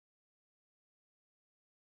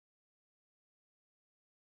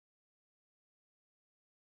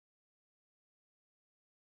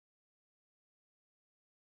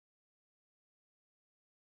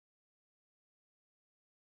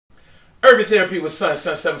Urban Therapy with Sun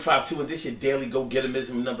 752, and this is your daily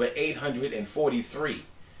go-getterism number 843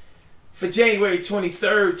 for January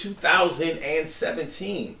 23rd,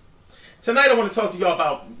 2017. Tonight I want to talk to y'all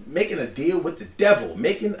about making a deal with the devil.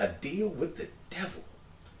 Making a deal with the devil.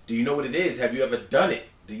 Do you know what it is? Have you ever done it?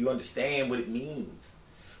 Do you understand what it means?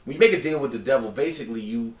 When you make a deal with the devil, basically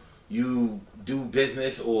you do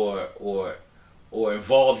business or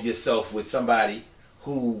involve yourself with somebody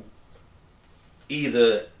who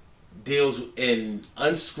either deals in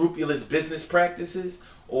unscrupulous business practices,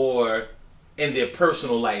 or in their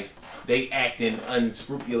personal life they act in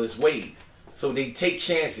unscrupulous ways. So they take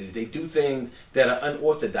chances, they do things that are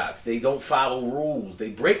unorthodox, they don't follow rules,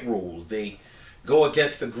 they break rules, they go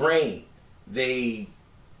against the grain, they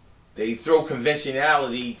throw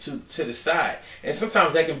conventionality to the side. And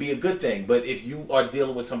sometimes that can be a good thing, but if you are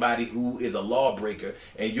dealing with somebody who is a lawbreaker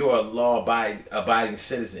and you're a law-abiding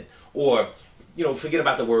citizen, or forget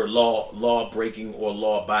about the word law breaking or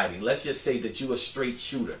law abiding. Let's just say that you're a straight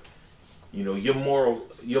shooter. Your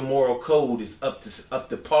moral code is up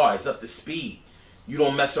to par, it's up to speed. You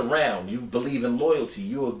don't mess around. You believe in loyalty.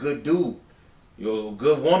 You're a good dude. You're a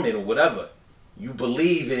good woman or whatever. You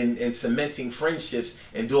believe in cementing friendships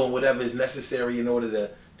and doing whatever is necessary in order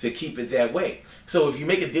to keep it that way. So if you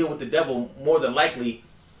make a deal with the devil, more than likely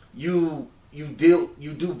you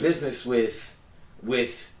do business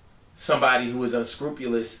with somebody who is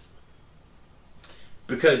unscrupulous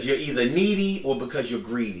because you're either needy or because you're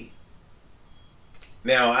greedy.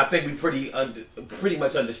 Now, I think we pretty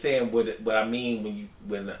much understand what I mean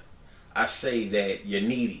when I say that you're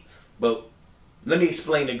needy. But let me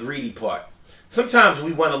explain the greedy part. Sometimes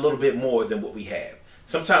we want a little bit more than what we have.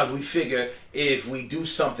 Sometimes we figure if we do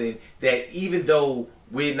something that, even though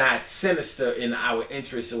we're not sinister in our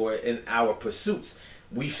interests or in our pursuits,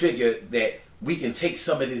 we figure that we can take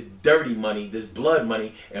some of this dirty money, this blood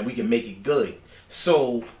money, and we can make it good.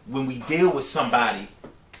 So when we deal with somebody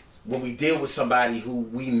who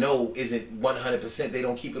we know isn't 100%, they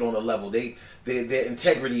don't keep it on a level, their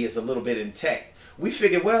integrity is a little bit intact, we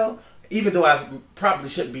figure, well, even though I probably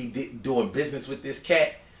shouldn't be doing business with this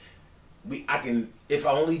cat, if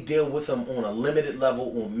I only deal with them on a limited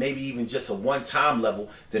level, or maybe even just a one-time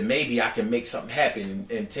level, then maybe I can make something happen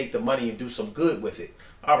and take the money and do some good with it.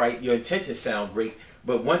 All right, your intentions sound great,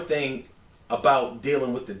 but one thing about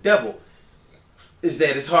dealing with the devil is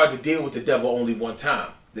that it's hard to deal with the devil only one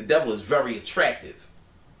time. The devil is very attractive.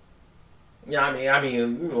 I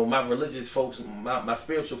mean, my religious folks, my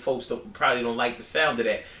spiritual folks probably don't like the sound of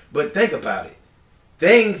that. But think about it.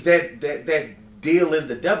 Things that deal in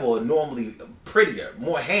the devil are normally prettier,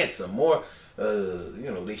 more handsome, more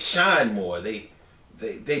they shine more. They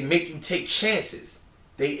make you take chances.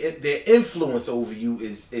 Their influence over you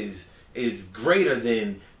is greater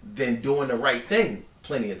than doing the right thing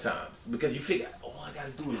plenty of times, because you figure, all I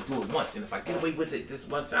gotta do is do it once, and if I get away with it this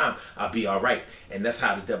one time, I'll be all right. And that's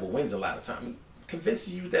how the devil wins a lot of time. He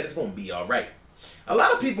convinces you that it's gonna be all right. A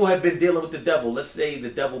lot of people have been dealing with the devil. Let's say the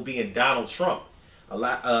devil being Donald Trump.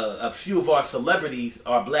 A few of our celebrities,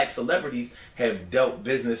 our black celebrities, have dealt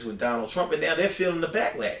business with Donald Trump, and now they're feeling the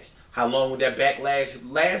backlash. How long would that backlash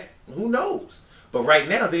last? Who knows? But right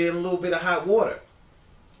now they're in a little bit of hot water.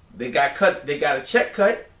 They got a check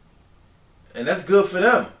cut, and that's good for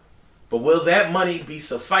them. But will that money be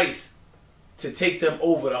suffice to take them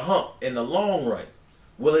over the hump in the long run?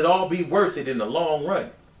 Will it all be worth it in the long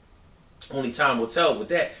run? Only time will tell with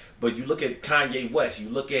that. But you look at Kanye West, you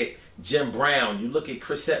look at Jim Brown, you look at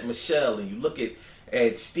Chrisette Michele, and you look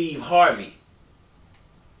at Steve Harvey.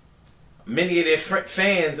 Many of their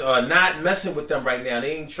fans are not messing with them right now.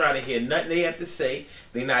 They ain't trying to hear nothing they have to say.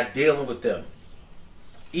 They're not dealing with them.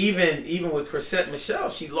 Even with Chrisette Michele,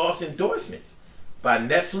 she lost endorsements by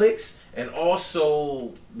Netflix and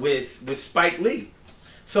also with Spike Lee.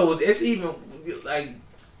 So it's even like,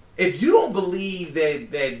 if you don't believe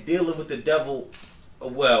that dealing with the devil,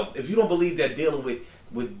 well, if you don't believe that dealing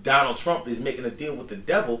with Donald Trump is making a deal with the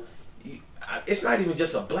devil, it's not even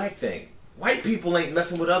just a black thing. White people ain't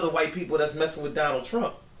messing with other white people that's messing with Donald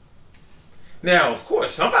Trump. Now, of course,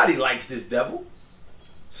 somebody likes this devil.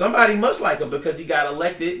 Somebody must like him because he got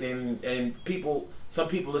elected, and some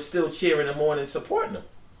people are still cheering him on and supporting him.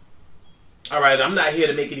 All right, I'm not here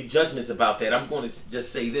to make any judgments about that. I'm going to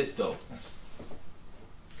just say this, though.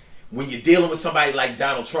 When you're dealing with somebody like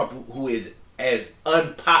Donald Trump, who is as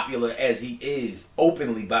unpopular as he is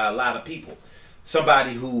openly by a lot of people,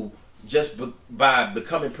 somebody who just by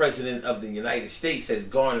becoming president of the United States has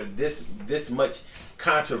garnered this much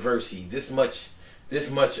controversy, these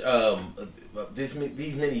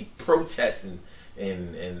many protests and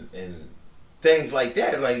things like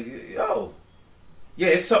that. Like, yo, Yeah,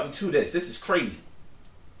 it's something to this. This is crazy.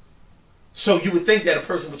 So you would think that a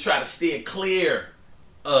person would try to steer clear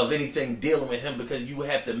of anything dealing with him, because you would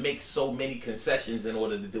have to make so many concessions in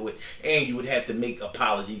order to do it, and you would have to make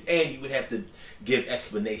apologies, and you would have to give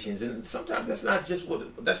explanations, and sometimes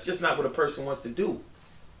that's just not what a person wants to do.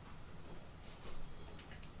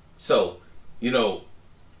 So, you know,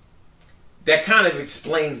 that kind of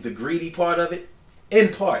explains the greedy part of it,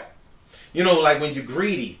 in part. You know, like when you're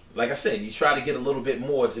greedy, like I said, you try to get a little bit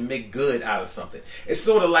more to make good out of something. It's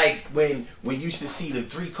sort of like when we used to see the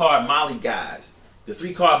 3-card Molly guys. The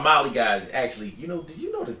 3-card Molly guys, actually, you know, did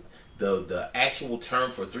you know the actual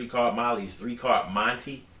term for 3-card Molly is 3-card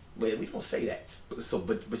Monty? Well, we don't say that.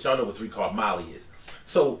 But y'all know what 3-card Molly is.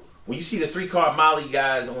 So when you see the 3-card Molly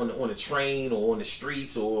guys on a train or on the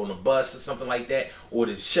streets or on a bus or something like that, or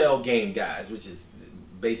the shell game guys, which is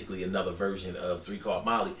basically another version of 3-card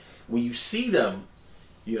Molly, when you see them,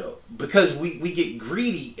 you know, because we get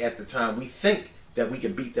greedy at the time, we think that we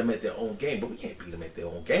can beat them at their own game, but we can't beat them at their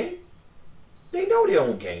own game. They know their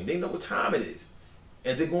own game. They know what time it is,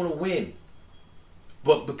 and they're going to win.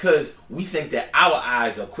 But because we think that our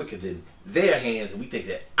eyes are quicker than their hands, and we think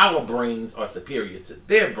that our brains are superior to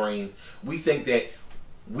their brains, we think that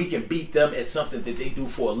we can beat them at something that they do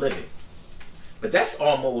for a living. But that's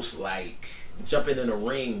almost like jumping in a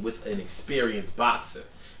ring with an experienced boxer,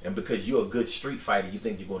 and because you're a good street fighter, you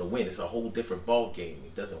think you're going to win. It's a whole different ball game.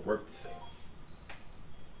 It doesn't work the same.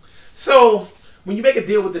 So when you make a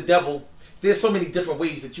deal with the devil, there's so many different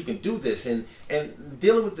ways that you can do this, and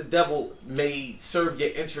dealing with the devil may serve your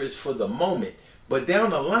interest for the moment, but down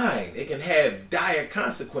the line it can have dire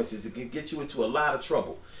consequences. It can get you into a lot of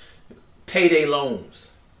trouble. Payday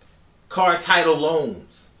loans, car title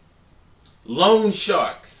loans, loan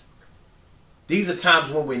sharks. These are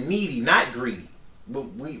times when we're needy, not greedy.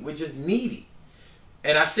 We're just needy.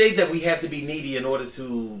 And I say that we have to be needy in order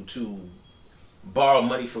to borrow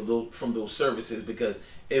money from those services, because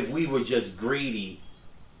if we were just greedy,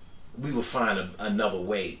 we would find another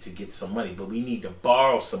way to get some money. But we need to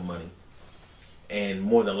borrow some money, and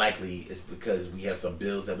more than likely it's because we have some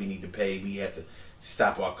bills that we need to pay. We have to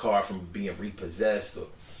stop our car from being repossessed, or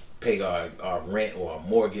pay our rent or our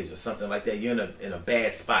mortgage or something like that. You're in a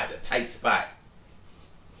bad spot, a tight spot,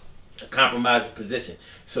 a compromising position.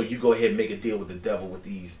 So you go ahead and make a deal with the devil with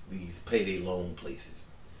these payday loan places.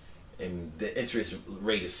 And the interest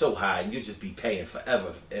rate is so high, and you'll just be paying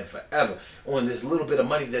forever and forever on this little bit of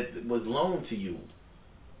money that was loaned to you.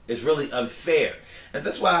 It's really unfair. And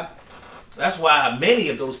that's why many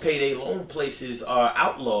of those payday loan places are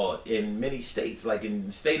outlawed in many states. Like in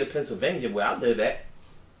the state of Pennsylvania, where I live at,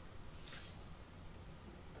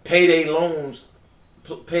 payday loan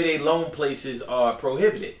places are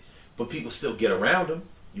prohibited, but people still get around them.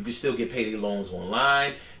 You can still get payday loans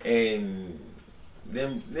online, and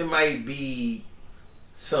then there might be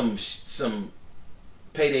some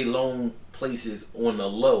payday loan places on the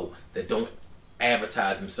low that don't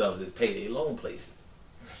advertise themselves as payday loan places,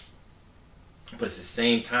 but it's the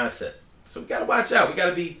same concept. So we gotta watch out. We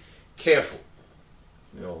gotta be careful.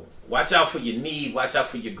 You know, watch out for your need. Watch out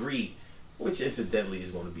for your greed, which incidentally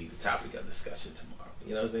is going to be the topic of discussion tomorrow.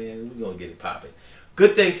 You know what I'm saying? We're gonna get it popping.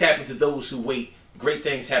 Good things happen to those who wait. Great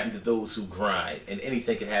things happen to those who grind, and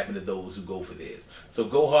anything can happen to those who go for theirs. So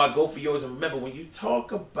go hard, go for yours, and remember, when you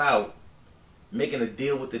talk about making a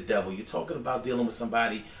deal with the devil, you're talking about dealing with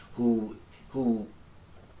somebody who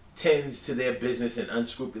tends to their business in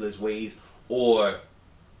unscrupulous ways, or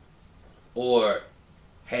who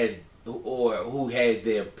has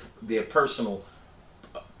their personal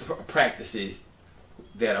practices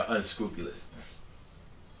that are unscrupulous.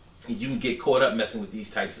 And you can get caught up messing with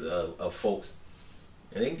these types of folks,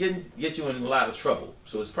 and they can get you in a lot of trouble.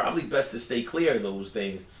 So it's probably best to stay clear of those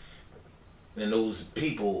things and those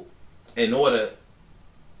people in order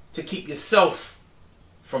to keep yourself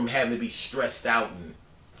from having to be stressed out. And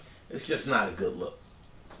it's just not a good look.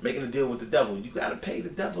 Making a deal with the devil, you got to pay the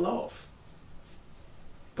devil off.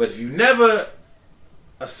 But if you never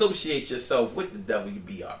associate yourself with the devil, you'll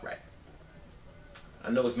be all right.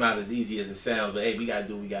 I know it's not as easy as it sounds, but hey, we got to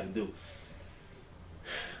do what we got to do.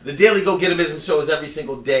 The Daily Go Getimism Show is every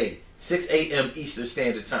single day, 6 a.m. Eastern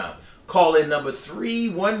Standard Time. Call in number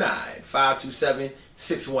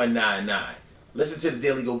 319-527-6199. Listen to the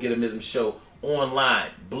Daily Go Getimism Show online,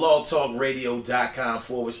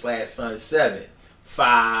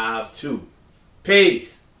 blogtalkradio.com/Sun752.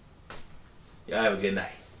 Peace. Y'all have a good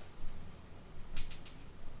night.